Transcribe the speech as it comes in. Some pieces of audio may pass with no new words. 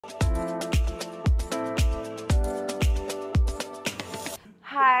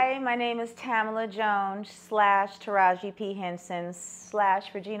Hi, my name is Tamala Jones slash Taraji P. Henson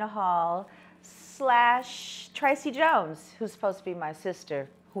slash Regina Hall slash Tracy Jones, who's supposed to be my sister,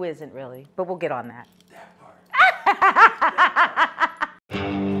 who isn't really, but we'll get on that.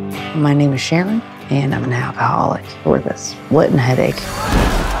 My name is Sharon, and I'm an alcoholic with a splitting headache.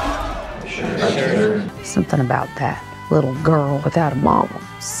 Sure. Something about that little girl without a mom,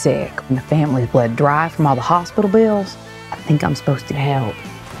 sick, and the family's bled dry from all the hospital bills. I think I'm supposed to help.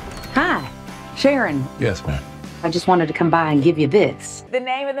 Hi, Sharon. Yes, ma'am. I just wanted to come by and give you this. The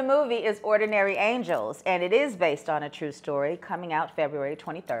name of the movie is Ordinary Angels, and it is based on a true story, coming out February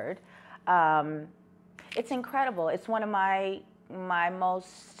 23rd. It's incredible. It's one of my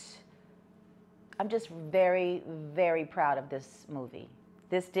most, I'm just very, very proud of this movie.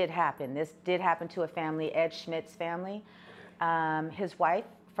 This did happen. This did happen to a family, Ed Schmidt's family. His wife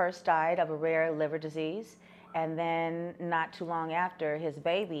first died of a rare liver disease, and then not too long after, his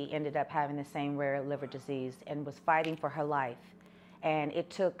baby ended up having the same rare liver disease and was fighting for her life. And it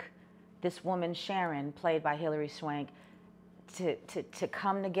took this woman, Sharon, played by Hilary Swank, to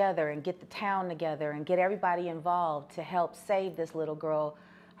come together and get the town together and get everybody involved to help save this little girl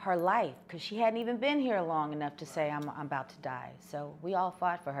her life, because she hadn't even been here long enough to say, I'm about to die. So we all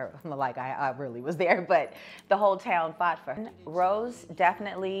fought for her. Like, I really was there, but the whole town fought for her. Rose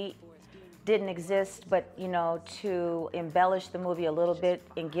definitely didn't exist, but you know, to embellish the movie a little bit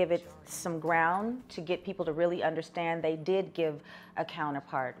and give it some ground to get people to really understand, they did give a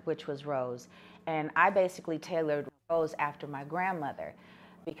counterpart, which was Rose. And I basically tailored Rose after my grandmother,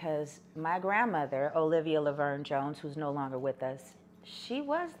 because my grandmother, Olivia Laverne Jones, who's no longer with us, she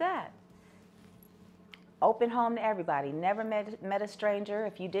was that. Open home to everybody, never met a stranger.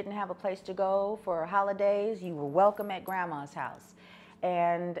 If you didn't have a place to go for holidays, you were welcome at grandma's house.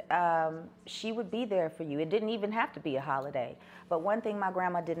 And she would be there for you. It didn't even have to be a holiday. But one thing my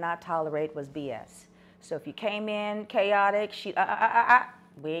grandma did not tolerate was BS. So if you came in chaotic, she,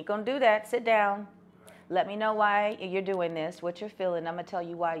 we ain't gonna do that, sit down. Let me know why you're doing this, what you're feeling. I'm gonna tell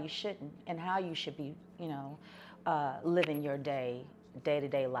you why you shouldn't and how you should be, you know, living your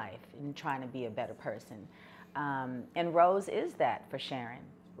day-to-day life and trying to be a better person. And Rose is that for Sharon.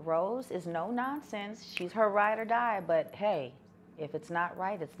 Rose is no nonsense. She's her ride or die, but hey, if it's not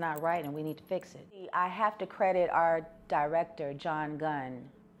right, it's not right, and we need to fix it. I have to credit our director, John Gunn,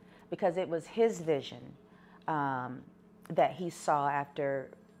 because it was his vision that he saw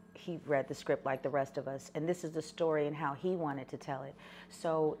after he read the script like the rest of us. And this is the story and how he wanted to tell it.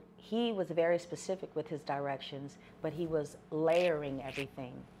 So he was very specific with his directions, but he was layering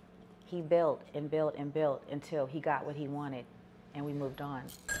everything. He built and built and built until he got what he wanted, and we moved on.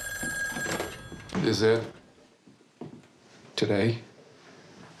 Is it? Today?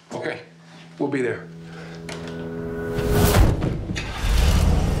 Okay, we'll be there.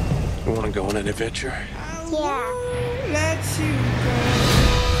 You want to go on an adventure? Yeah.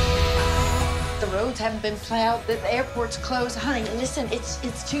 The roads haven't been plowed, the airport's closed. Honey, listen,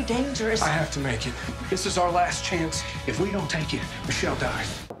 it's too dangerous. I have to make it. This is our last chance. If we don't take it, Michelle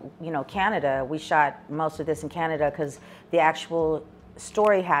dies. You know, Canada, we shot most of this in Canada because the actual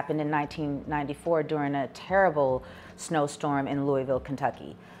story happened in 1994 during a terrible snowstorm in Louisville,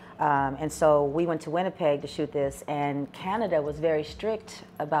 Kentucky. And so we went to Winnipeg to shoot this, and Canada was very strict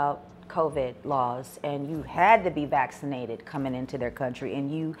about COVID laws, and you had to be vaccinated coming into their country, and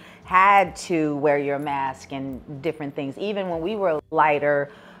you had to wear your mask and different things. Even when we were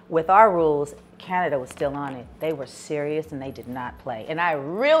lighter with our rules, Canada was still on it. They were serious and they did not play. And I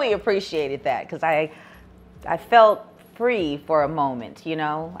really appreciated that, because I felt free for a moment, you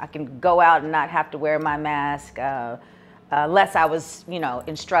know. I can go out and not have to wear my mask unless I was, you know,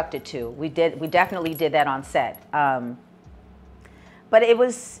 instructed to. We definitely did that on set. But it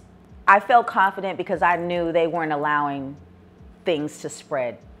was, I felt confident because I knew they weren't allowing things to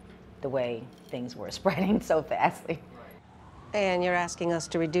spread the way things were spreading so fastly. And you're asking us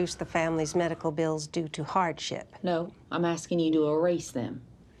to reduce the family's medical bills due to hardship? No, I'm asking you to erase them.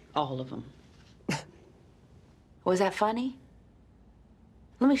 All of them. Was that funny?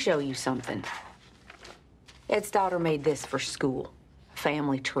 Let me show you something. Ed's daughter made this for school. A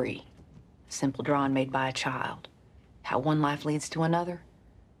family tree. A simple drawing made by a child. How one life leads to another.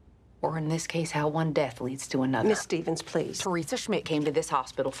 Or in this case, how one death leads to another. Miss Stevens, please. Teresa Schmidt came to this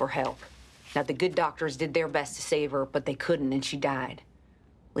hospital for help. Now, the good doctors did their best to save her, but they couldn't, and she died,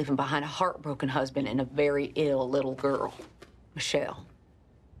 leaving behind a heartbroken husband and a very ill little girl, Michelle.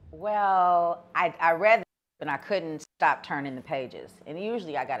 Well, I read that and I couldn't stop turning the pages. And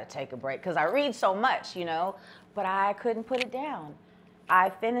usually I got to take a break because I read so much, you know, but I couldn't put it down.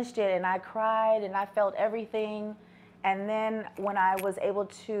 I finished it and I cried and I felt everything. And then when I was able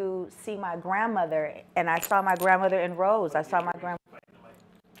to see my grandmother, and I saw my grandmother in Rose, I saw my grandmother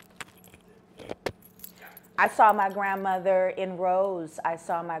in Rose, I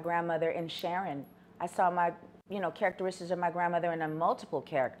saw my grandmother in Sharon. I saw my, characteristics of my grandmother and multiple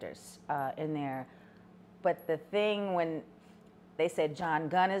characters in there. But the thing when they said John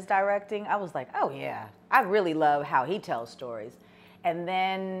Gunn is directing, I was like, oh yeah, I really love how he tells stories. And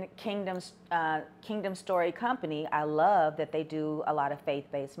then Kingdom Story Company, I love that they do a lot of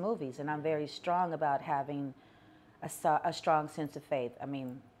faith-based movies, and I'm very strong about having a strong sense of faith. I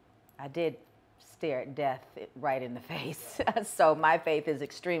mean, I did stare at death right in the face, so my faith is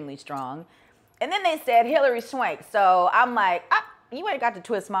extremely strong. And then they said Hilary Swank, so I'm like, you ain't got to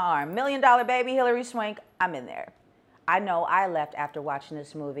twist my arm. $1 Million Baby, Hilary Swank, I'm in there. I know I left after watching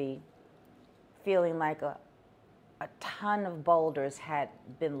this movie feeling like a ton of boulders had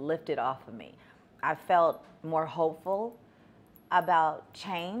been lifted off of me. I felt more hopeful about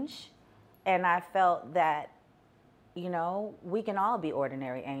change, and I felt that, we can all be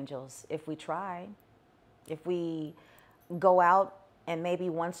ordinary angels if we try. If we go out and maybe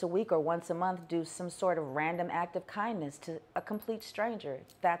once a week or once a month do some sort of random act of kindness to a complete stranger.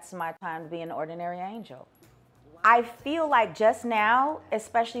 That's my time to be an ordinary angel. I feel like just now,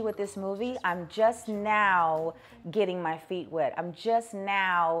 especially with this movie, I'm just now getting my feet wet. I'm just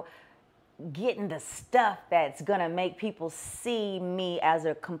now getting the stuff that's gonna make people see me as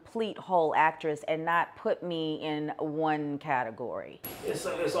a complete whole actress and not put me in one category. It's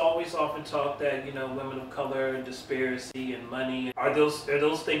always often talked that, women of color and disparity and money, are those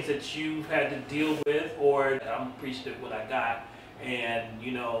things that you've had to deal with, or I'm appreciative of what I got and,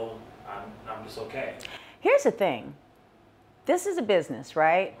 I'm just okay? Here's the thing. This is a business,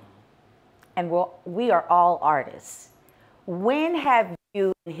 right? And we are all artists. When have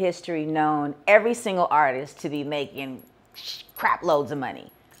you in history known every single artist to be making crap loads of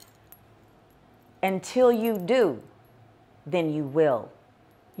money? Until you do, then you will.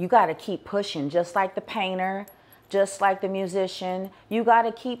 You got to keep pushing, just like the painter, just like the musician. You got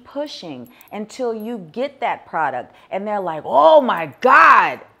to keep pushing until you get that product. And they're like, oh my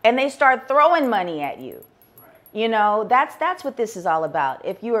God. And they start throwing money at you. That's what this is all about.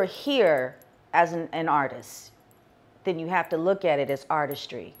 If you are here as an artist, then you have to look at it as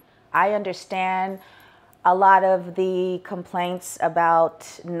artistry. I understand a lot of the complaints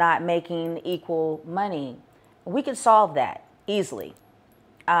about not making equal money. We could solve that easily.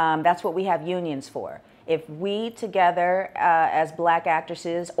 That's what we have unions for. If we together as black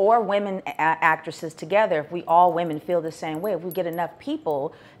actresses or women actresses together, if we all women feel the same way, if we get enough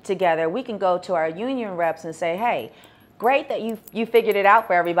people together, we can go to our union reps and say, hey, great that you figured it out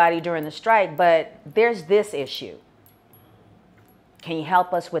for everybody during the strike, but there's this issue. Can you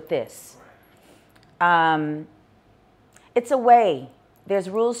help us with this? It's a way. There's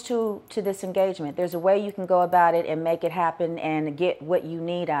rules to this engagement. There's a way you can go about it and make it happen and get what you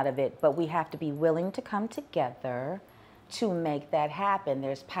need out of it. But we have to be willing to come together to make that happen.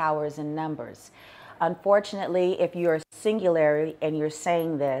 There's powers in numbers. Unfortunately, if you're singular and you're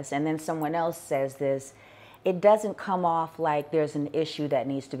saying this and then someone else says this, it doesn't come off like there's an issue that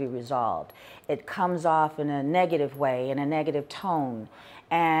needs to be resolved. It comes off in a negative way, in a negative tone.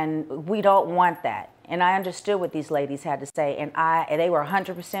 And we don't want that. And I understood what these ladies had to say, and they were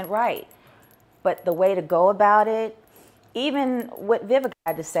 100% right. But the way to go about it, even what Vivica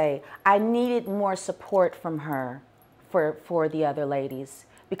had to say, I needed more support from her for the other ladies,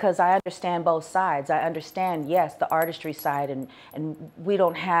 because I understand both sides. I understand, yes, the artistry side, and we're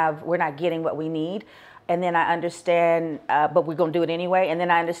not getting what we need. And then I understand, but we're gonna do it anyway. And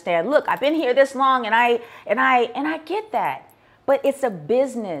then I understand, look, I've been here this long, and I get that. But it's a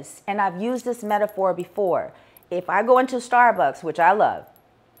business, and I've used this metaphor before. If I go into Starbucks, which I love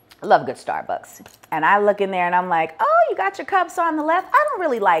good Starbucks, and I look in there and I'm like, oh, you got your cups on the left? I don't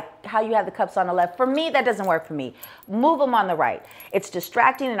really like how you have the cups on the left. For me, that doesn't work for me. Move them on the right. It's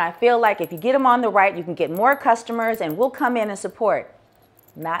distracting, and I feel like if you get them on the right, you can get more customers, and we'll come in and support.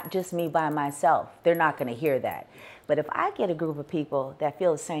 Not just me by myself. They're not going to hear that. But if I get a group of people that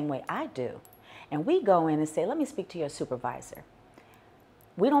feel the same way I do, and we go in and say, let me speak to your supervisor.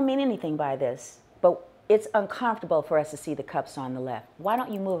 We don't mean anything by this, but it's uncomfortable for us to see the cups on the left. Why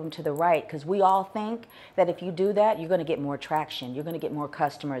don't you move them to the right? Because we all think that if you do that, you're going to get more traction. You're going to get more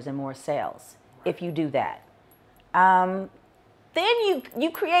customers and more sales if you do that. Then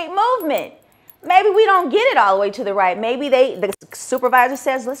you create movement. Maybe we don't get it all the way to the right. Maybe the supervisor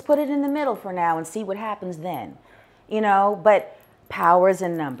says, let's put it in the middle for now and see what happens then. But powers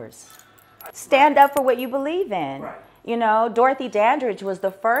in numbers. Stand up for what you believe in. Right. You know, Dorothy Dandridge was the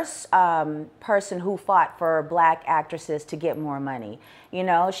first person who fought for black actresses to get more money. You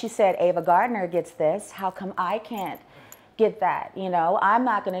know, she said, Ava Gardner gets this, how come I can't get that? You know, I'm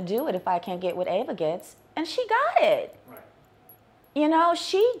not going to do it if I can't get what Ava gets. And she got it. Right. You know,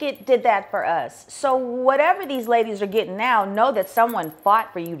 she did that for us. So whatever these ladies are getting now, know that someone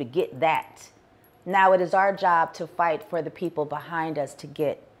fought for you to get that. Now it is our job to fight for the people behind us to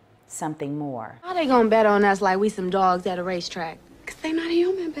get something more. How they gonna bet on us like we some dogs at a racetrack? Because they not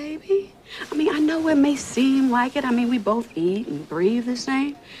human, baby. I mean, I know it may seem like it. I mean, we both eat and breathe the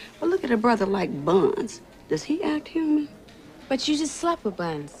same. But look at a brother like Buns. Does he act human? But you just slept with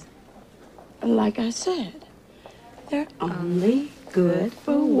Buns. Like I said, they're only good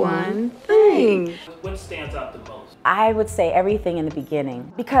for one thing. What stands out the most? I would say everything in the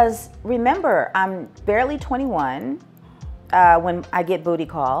beginning. Because remember, I'm barely 21 when I get Booty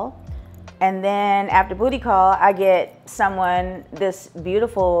Call. And then after Booty Call, I get someone, this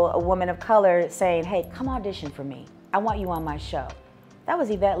beautiful woman of color, saying, hey, come audition for me. I want you on my show. That was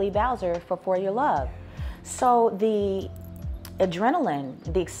Yvette Lee Bowser for Your Love. So the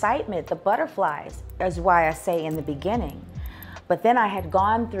adrenaline, the excitement, the butterflies is why I say in the beginning. But then I had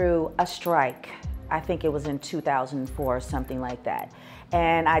gone through a strike. I think it was in 2004 or something like that.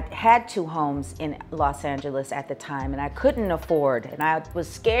 And I had 2 homes in Los Angeles at the time, and I couldn't afford, and I was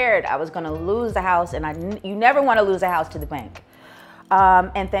scared I was gonna lose the house, and you never wanna lose a house to the bank.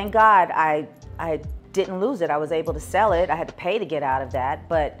 And thank God I didn't lose it. I was able to sell it. I had to pay to get out of that,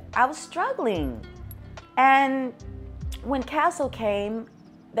 but I was struggling. And when Castle came,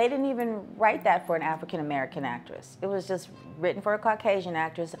 they didn't even write that for an African-American actress. It was just written for a Caucasian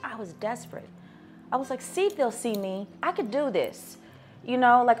actress. I was desperate. I was like, see if they'll see me. I could do this. You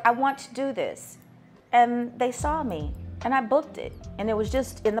know, like, I want to do this. And they saw me, and I booked it. And it was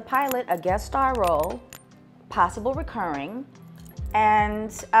just, in the pilot, a guest star role, possible recurring,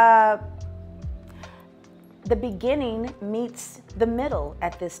 and the beginning meets the middle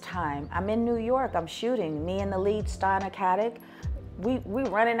at this time. I'm in New York, I'm shooting. Me and the lead, Stana Katic, we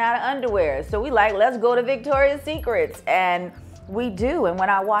running out of underwear. So we like, let's go to Victoria's Secrets. And we do, and when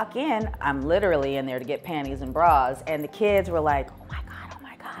I walk in, I'm literally in there to get panties and bras, and the kids were like, oh my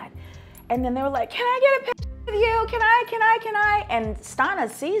God. And then they were like, can I get a picture with you? Can I? And Stana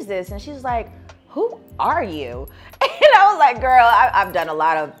sees this, and she's like, who are you? And I was like, girl, I've done a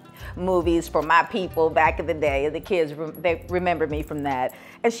lot of movies for my people back in the day. The kids, they remember me from that.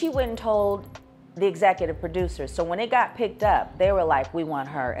 And she went and told the executive producers. So when it got picked up, they were like, we want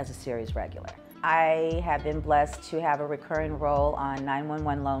her as a series regular. I have been blessed to have a recurring role on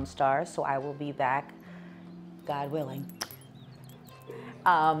 911 Lone Star, so I will be back, God willing.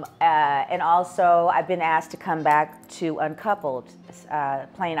 And also, I've been asked to come back to Uncoupled,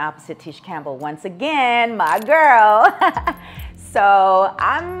 playing opposite Tish Campbell. Once again, my girl. So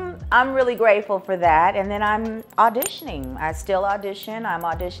I'm really grateful for that. And then I'm auditioning. I still audition. I'm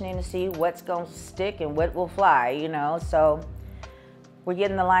auditioning to see what's going to stick and what will fly, you know. So we're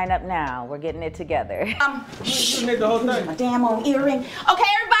getting the lineup now. We're getting it together. Shh. My damn old earring. Okay,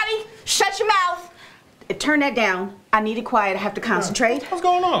 everybody, shut your mouth. Turn that down. I need it quiet. I have to concentrate. What's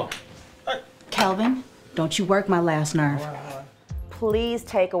going on? Kelvin, don't you work my last nerve. Please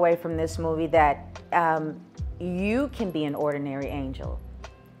take away from this movie that you can be an ordinary angel.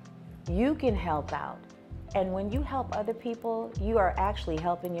 You can help out. And when you help other people, you are actually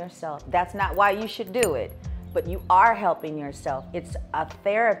helping yourself. That's not why you should do it, but you are helping yourself. It's a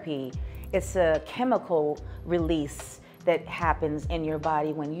therapy. It's a chemical release that happens in your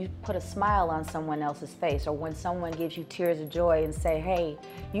body when you put a smile on someone else's face, or when someone gives you tears of joy and say, hey,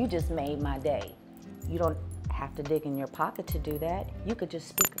 you just made my day. You don't have to dig in your pocket to do that. You could just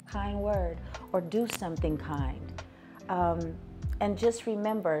speak a kind word or do something kind. And just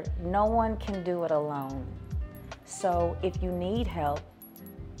remember, no one can do it alone. So if you need help,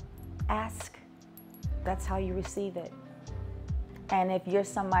 ask. That's how you receive it. And if you're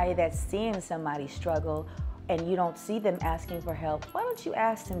somebody that's seeing somebody struggle and you don't see them asking for help, why don't you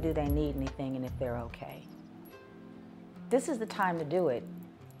ask them, do they need anything, and if they're okay? This is the time to do it.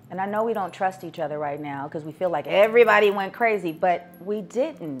 And I know we don't trust each other right now because we feel like everybody went crazy, but we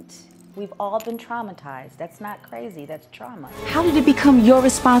didn't. We've all been traumatized. That's not crazy, that's trauma. How did it become your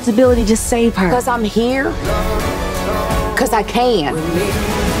responsibility to save her? Because I'm here. Because I can.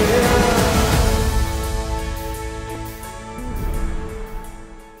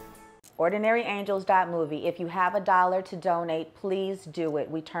 ordinaryangels.movie. If you have $1 to donate, please do it.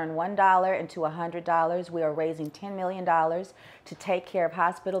 We turn $1 into $100. We are raising $10 million to take care of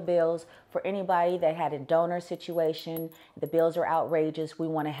hospital bills for anybody that had a donor situation. The bills are outrageous. We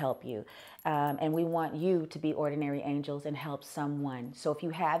want to help you. And we want you to be ordinary angels and help someone. So if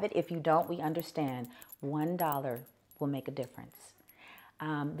you have it, if you don't, we understand. $1 will make a difference.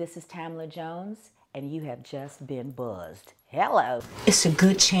 This is Tamala Jones, and you have just been buzzed. Hello. It's a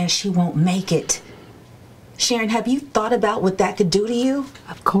good chance she won't make it. Sharon, have you thought about what that could do to you?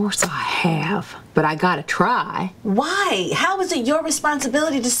 Of course I have, but I gotta try. Why? How is it your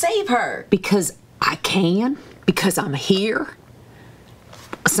responsibility to save her? Because I can, because I'm here.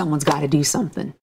 Someone's gotta do something.